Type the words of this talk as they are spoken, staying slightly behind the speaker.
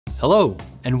Hello,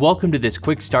 and welcome to this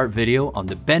quick start video on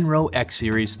the Benro X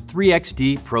Series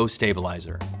 3XD Pro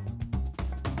Stabilizer.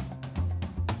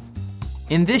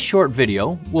 In this short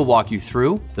video, we'll walk you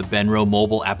through the Benro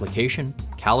mobile application,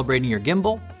 calibrating your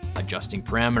gimbal, adjusting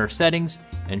parameter settings,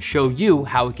 and show you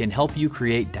how it can help you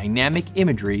create dynamic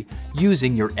imagery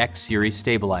using your X Series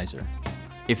stabilizer.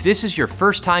 If this is your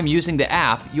first time using the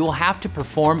app, you will have to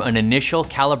perform an initial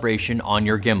calibration on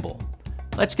your gimbal.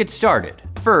 Let's get started.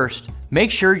 First, make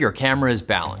sure your camera is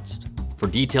balanced. For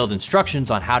detailed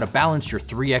instructions on how to balance your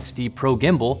 3XD Pro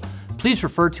gimbal, please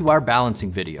refer to our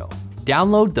balancing video.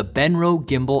 Download the Benro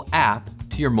Gimbal app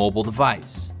to your mobile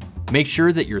device. Make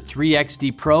sure that your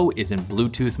 3XD Pro is in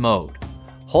Bluetooth mode.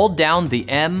 Hold down the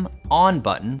M on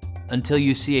button until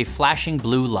you see a flashing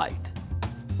blue light.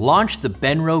 Launch the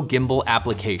Benro Gimbal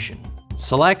application.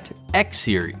 Select X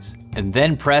Series and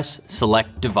then press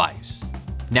Select Device.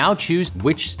 Now choose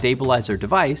which stabilizer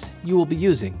device you will be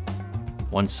using.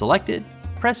 Once selected,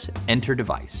 press Enter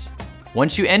Device.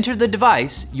 Once you enter the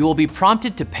device, you will be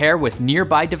prompted to pair with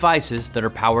nearby devices that are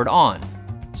powered on.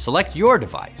 Select your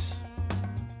device.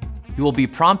 You will be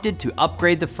prompted to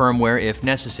upgrade the firmware if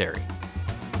necessary.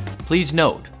 Please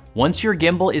note, once your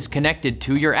gimbal is connected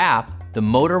to your app, the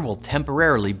motor will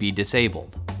temporarily be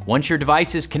disabled. Once your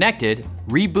device is connected,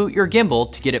 reboot your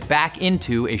gimbal to get it back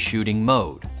into a shooting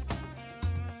mode.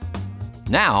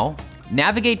 Now,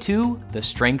 navigate to the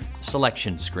Strength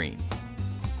Selection screen.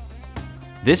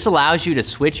 This allows you to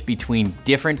switch between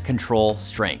different control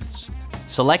strengths.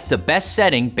 Select the best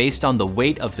setting based on the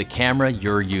weight of the camera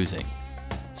you're using.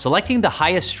 Selecting the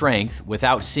highest strength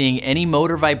without seeing any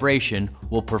motor vibration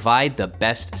will provide the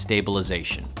best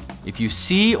stabilization. If you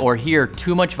see or hear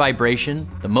too much vibration,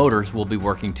 the motors will be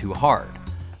working too hard.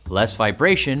 Less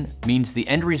vibration means the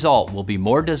end result will be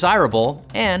more desirable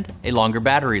and a longer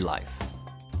battery life.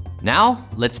 Now,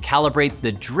 let's calibrate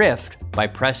the drift by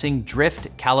pressing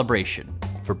Drift Calibration.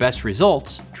 For best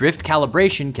results, drift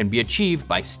calibration can be achieved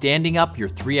by standing up your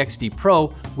 3XD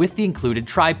Pro with the included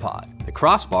tripod. The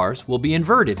crossbars will be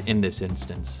inverted in this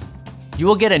instance. You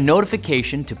will get a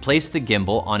notification to place the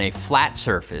gimbal on a flat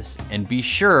surface and be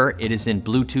sure it is in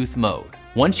Bluetooth mode.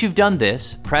 Once you've done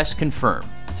this, press Confirm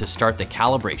to start the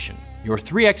calibration. Your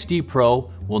 3XD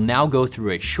Pro will now go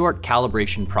through a short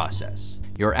calibration process.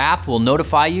 Your app will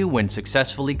notify you when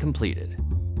successfully completed.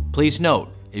 Please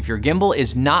note, if your gimbal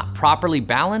is not properly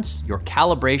balanced, your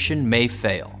calibration may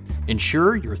fail.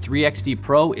 Ensure your 3XD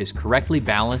Pro is correctly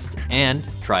balanced and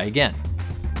try again.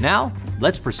 Now,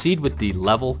 let's proceed with the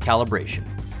level calibration.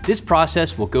 This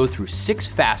process will go through 6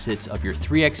 facets of your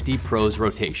 3XD Pro's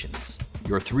rotations.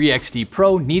 Your 3XD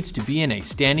Pro needs to be in a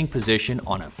standing position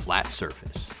on a flat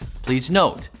surface. Please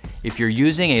note, if you're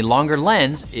using a longer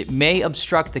lens, it may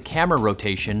obstruct the camera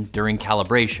rotation during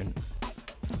calibration.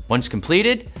 Once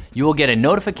completed, you will get a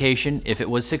notification if it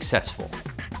was successful.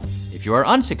 If you are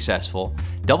unsuccessful,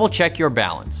 double check your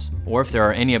balance, or if there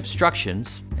are any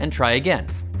obstructions, and try again.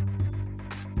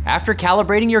 After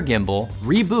calibrating your gimbal,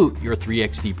 reboot your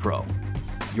 3XD Pro.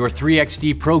 Your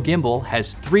 3XD Pro gimbal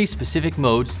has 3 specific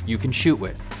modes you can shoot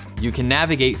with. You can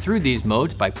navigate through these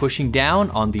modes by pushing down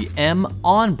on the M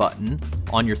on button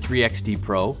on your 3XD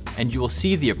Pro, and you will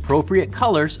see the appropriate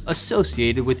colors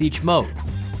associated with each mode.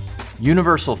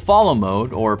 Universal Follow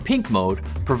Mode, or Pink Mode,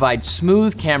 provides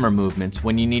smooth camera movements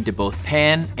when you need to both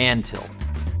pan and tilt.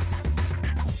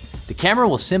 The camera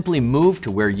will simply move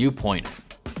to where you point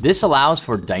it. This allows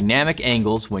for dynamic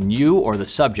angles when you or the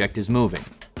subject is moving.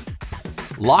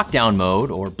 Lockdown Mode,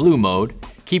 or Blue Mode,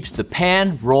 keeps the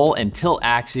pan, roll, and tilt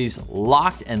axes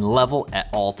locked and level at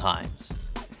all times.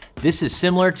 This is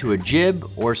similar to a jib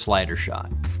or slider shot.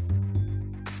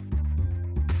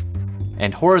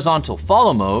 And Horizontal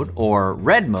Follow Mode, or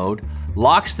Red Mode,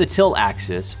 locks the tilt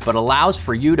axis but allows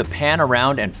for you to pan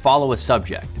around and follow a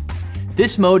subject.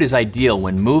 This mode is ideal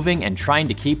when moving and trying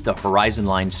to keep the horizon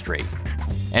line straight.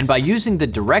 And by using the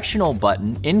directional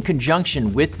button in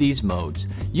conjunction with these modes,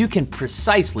 you can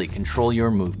precisely control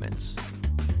your movements.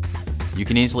 You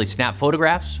can easily snap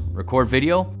photographs, record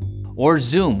video, or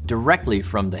zoom directly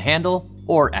from the handle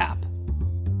or app.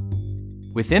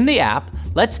 Within the app,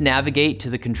 let's navigate to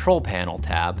the Control Panel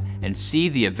tab and see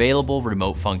the available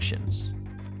remote functions.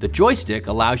 The joystick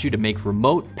allows you to make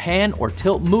remote pan or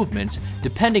tilt movements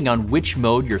depending on which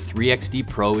mode your 3XD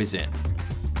Pro is in.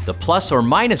 The plus or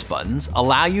minus buttons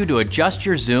allow you to adjust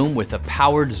your zoom with a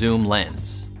powered zoom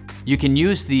lens. You can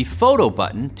use the photo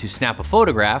button to snap a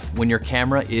photograph when your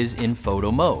camera is in photo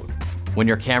mode. When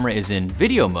your camera is in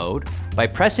video mode, by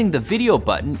pressing the video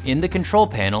button in the control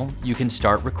panel, you can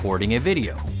start recording a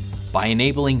video. By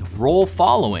enabling roll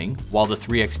following while the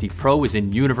 3XT Pro is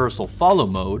in universal follow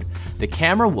mode, the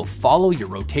camera will follow your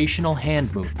rotational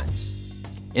hand movements.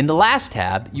 In the last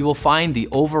tab, you will find the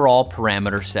overall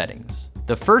parameter settings.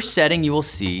 The first setting you will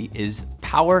see is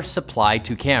power supply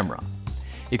to camera.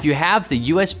 If you have the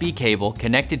USB cable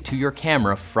connected to your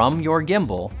camera from your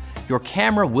gimbal, your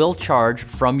camera will charge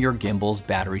from your gimbal's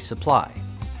battery supply.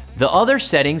 The other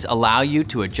settings allow you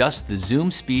to adjust the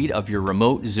zoom speed of your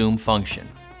remote zoom function.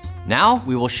 Now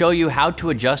we will show you how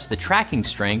to adjust the tracking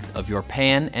strength of your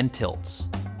pan and tilts.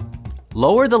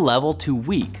 Lower the level to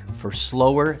weak for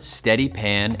slower, steady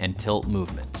pan and tilt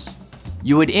movements.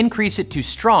 You would increase it to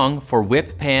strong for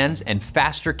whip pans and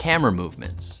faster camera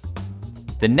movements.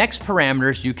 The next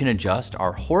parameters you can adjust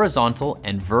are horizontal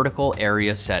and vertical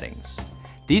area settings.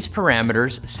 These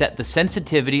parameters set the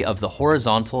sensitivity of the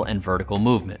horizontal and vertical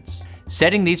movements.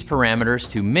 Setting these parameters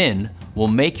to min will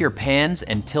make your pans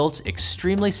and tilts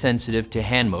extremely sensitive to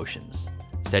hand motions.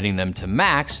 Setting them to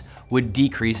max would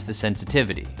decrease the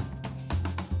sensitivity.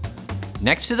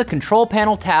 Next to the control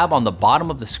panel tab on the bottom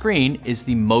of the screen is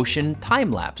the motion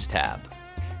time-lapse tab.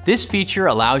 This feature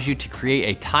allows you to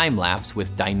create a time-lapse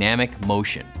with dynamic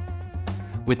motion.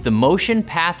 With the motion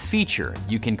path feature,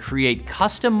 you can create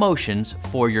custom motions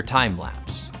for your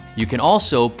time-lapse. You can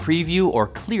also preview or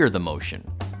clear the motion.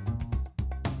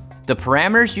 The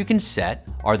parameters you can set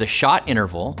are the shot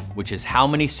interval, which is how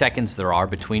many seconds there are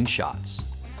between shots,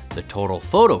 the total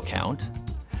photo count,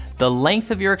 the length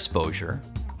of your exposure,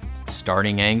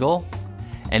 starting angle,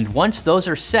 and once those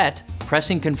are set,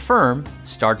 pressing confirm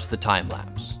starts the time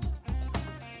lapse.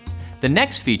 The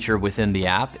next feature within the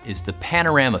app is the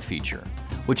panorama feature,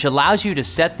 which allows you to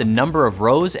set the number of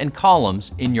rows and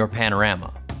columns in your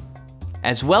panorama,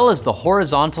 as well as the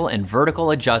horizontal and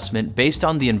vertical adjustment based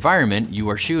on the environment you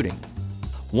are shooting.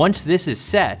 Once this is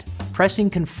set, pressing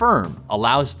confirm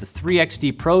allows the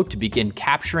 3XT Pro to begin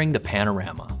capturing the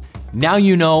panorama. Now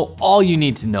you know all you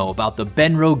need to know about the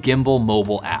Benro Gimbal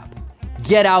mobile app.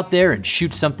 Get out there and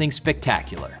shoot something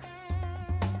spectacular.